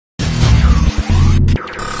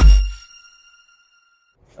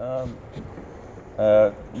Um,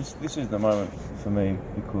 this is the moment for me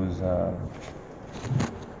because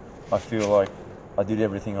I feel like I did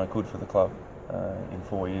everything I could for the club in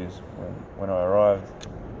 4 years. When I arrived,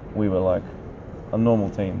 we were like a normal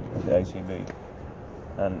team at the ACB,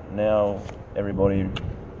 and now everybody,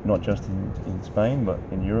 not just in Spain but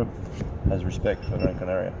in Europe, has respect for Gran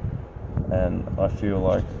Canaria, and I feel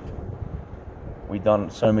like we've done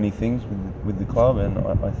so many things with the club, and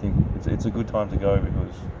I think it's a good time to go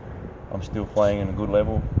because I'm still playing in a good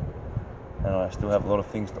level and I still have a lot of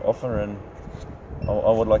things to offer, and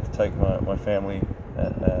I would like to take my family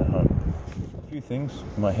home. A few things.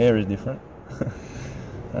 My hair is different.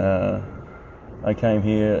 I came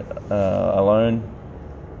here alone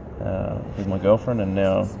with my girlfriend, and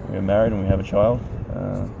now we're married and we have a child.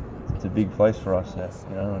 It's a big place for us,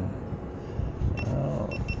 and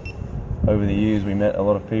over the years we met a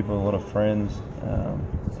lot of people, a lot of friends.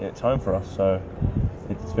 It's home for us, so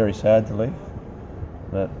it's very sad to leave.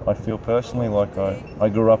 But I feel personally like I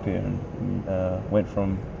grew up here and went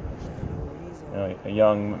from a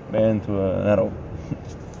young man to an adult.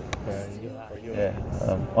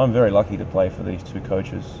 I'm very lucky to play for these two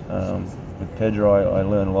coaches. With Pedro, I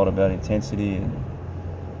learned a lot about intensity and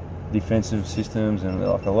defensive systems and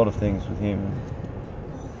like a lot of things with him.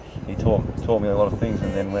 He taught me a lot of things,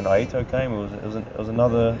 and then when Aito came, it was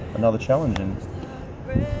another challenge, and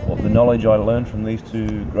the knowledge I learned from these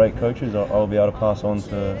two great coaches, I'll be able to pass on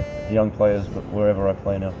to young players wherever I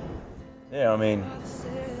play now. Yeah, I mean,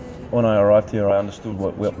 when I arrived here, I understood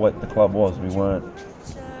what the club was. We weren't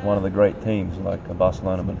one of the great teams like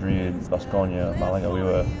Barcelona, Madrid, Baskonia, Malaga. We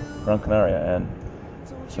were Gran Canaria, and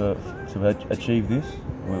to achieve this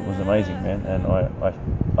was amazing, man. And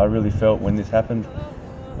I really felt when this happened,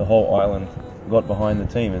 the whole island got behind the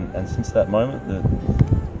team, and since that moment,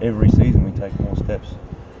 every season we take more steps.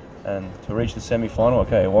 And to reach the semi-final,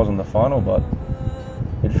 okay, it wasn't the final, but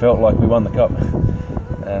it felt like we won the cup.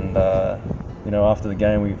 And after the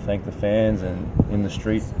game, we thanked the fans, and in the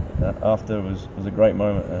street after was a great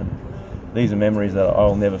moment. And these are memories that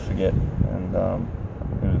I'll never forget. And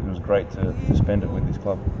it was great to spend it with this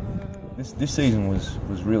club. This season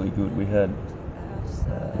was really good. We had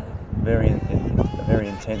a very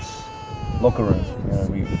intense locker room.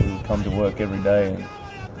 We would come to work every day, and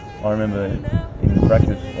I remember in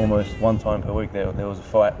practice almost one time per week there was a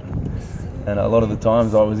fight, and a lot of the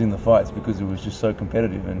times I was in the fights because it was just so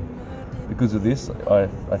competitive, and because of this I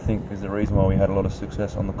think is the reason why we had a lot of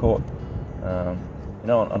success on the court.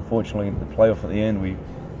 Unfortunately the playoff at the end we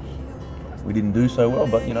didn't do so well,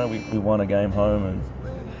 but we won a game home,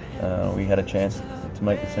 and we had a chance to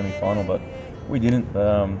make the semi-final, but we didn't.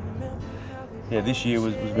 This year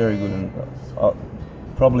was very good, and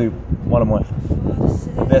probably one of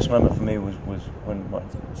the best moment for me was when my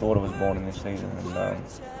daughter was born in this season, and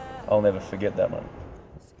I'll never forget that moment.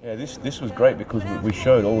 Yeah, this was great because we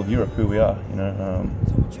showed all of Europe who we are.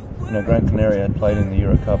 Gran Canaria had played in the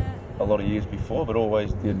Euro Cup a lot of years before, but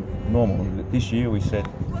always did normal. This year we said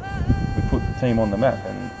we put the team on the map,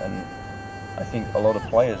 and I think a lot of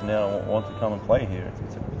players now want to come and play here.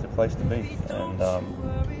 It's a place to be, and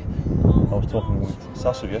I was talking with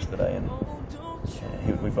Sasu yesterday, and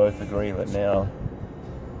we both agree that now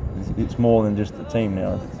it's more than just a team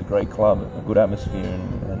now. It's a great club, a good atmosphere,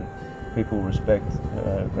 and people respect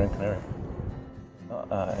Gran Canaria.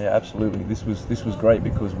 Yeah, absolutely. This was great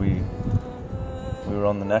because we were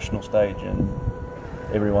on the national stage, and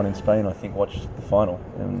everyone in Spain, I think, watched the final,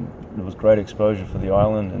 and it was great exposure for the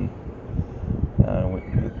island, and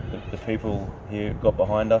the people here got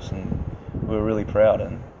behind us, and we were really proud.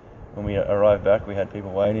 And when we arrived back, we had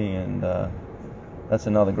people waiting, and that's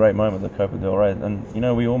another great moment, the Copa del Rey. And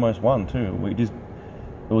we almost won too. It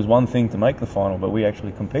was one thing to make the final, but we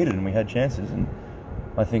actually competed and we had chances, and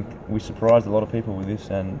I think we surprised a lot of people with this,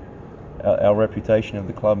 and our reputation of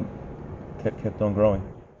the club kept on growing.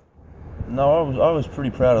 No, I was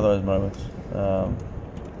pretty proud of those moments.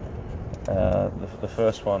 The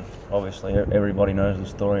first one, obviously, everybody knows the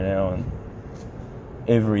story now, and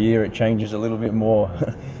every year it changes a little bit more.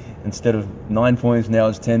 Instead of 9 points, now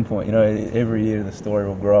it's 10 points. Every year the story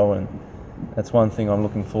will grow, and that's one thing I'm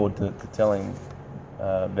looking forward to telling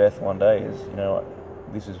Beth one day is,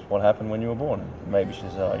 this is what happened when you were born. Maybe she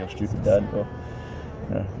says, "Oh, you're stupid, Dad," or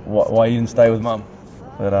why you didn't stay with Mum.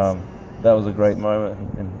 But that was a great moment,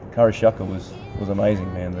 and Karishaka was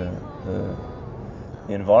amazing, man.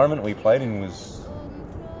 The environment we played in was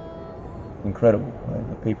incredible.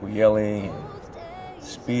 The people yelling,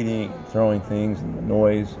 speeding, throwing things, and the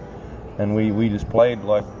noise. And we just played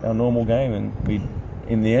like our normal game, and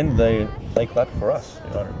in the end, they clapped for us.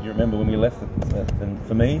 You remember when we left, and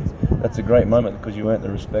for me, that's a great moment because you earned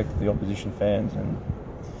the respect of the opposition fans. And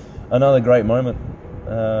another great moment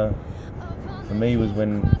for me was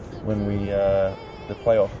when we the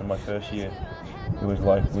playoff in my first year. It was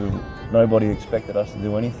like nobody expected us to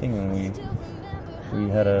do anything, and we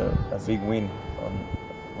had a big win.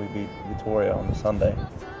 We beat Victoria on the Sunday,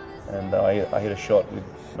 and I hit a shot with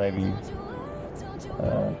maybe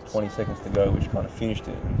 20 seconds to go, which kind of finished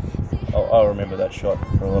it. And I'll remember that shot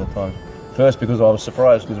for a lot of time. First, because I was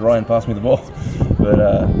surprised because Ryan passed me the ball, but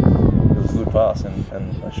it was a good pass, and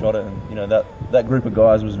I shot it. And that group of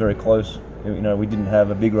guys was very close. We didn't have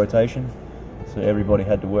a big rotation, so everybody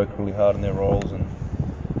had to work really hard in their roles. And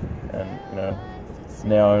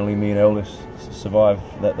now only me and Eldest survived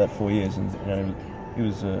that 4 years, and it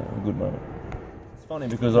was a good moment. It's funny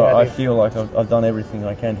because I feel like I've done everything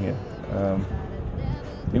I can here.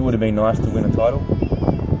 It would have been nice to win a title,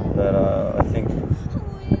 but I think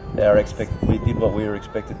we did what we were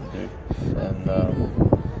expected to do, and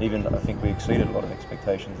even I think we exceeded a lot of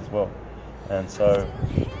expectations as well. And so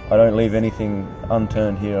I don't leave anything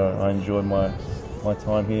unturned here. I enjoyed my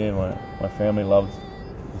time here. My family loved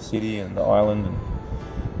the city and the island, and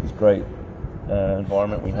this great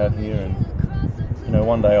environment we have here. And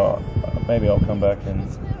one day maybe I'll come back and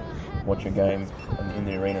watch a game in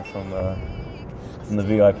the arena from the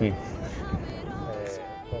VIP.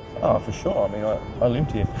 Oh, for sure. I mean, I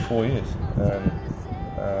lived here for 4 years, and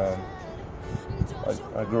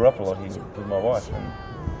I grew up a lot here with my wife, and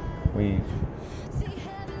we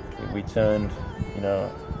turned,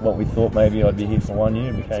 what we thought maybe I'd be here for 1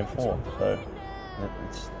 year became 4. So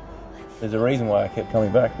there's a reason why I kept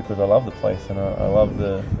coming back, because I love the place and I love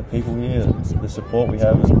the people here, the support we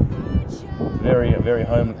have. It's a very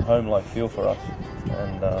home-like feel for us,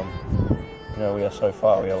 and we are so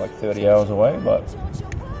far. We are like 30 hours away, but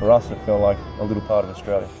for us it felt like a little part of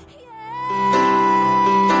Australia.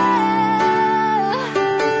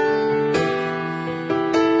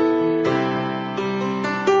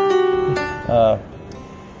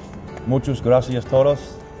 Muchas gracias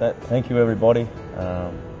todos. Thank you, everybody.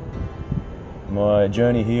 My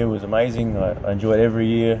journey here was amazing. I enjoyed every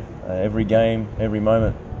year, every game, every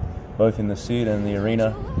moment, both in the SID and the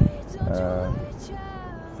arena.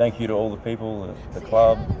 Thank you to all the people, the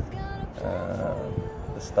club,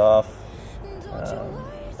 the staff,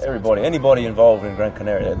 everybody, anybody involved in Gran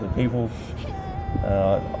Canaria, the people.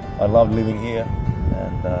 I love living here,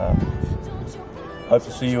 and hope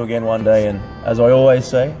to see you again one day. And as I always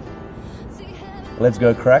say, let's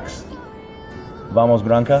go Cracks. Vamos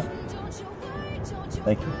Granca.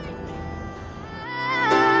 Thank you.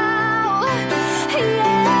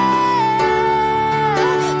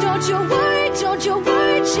 Don't you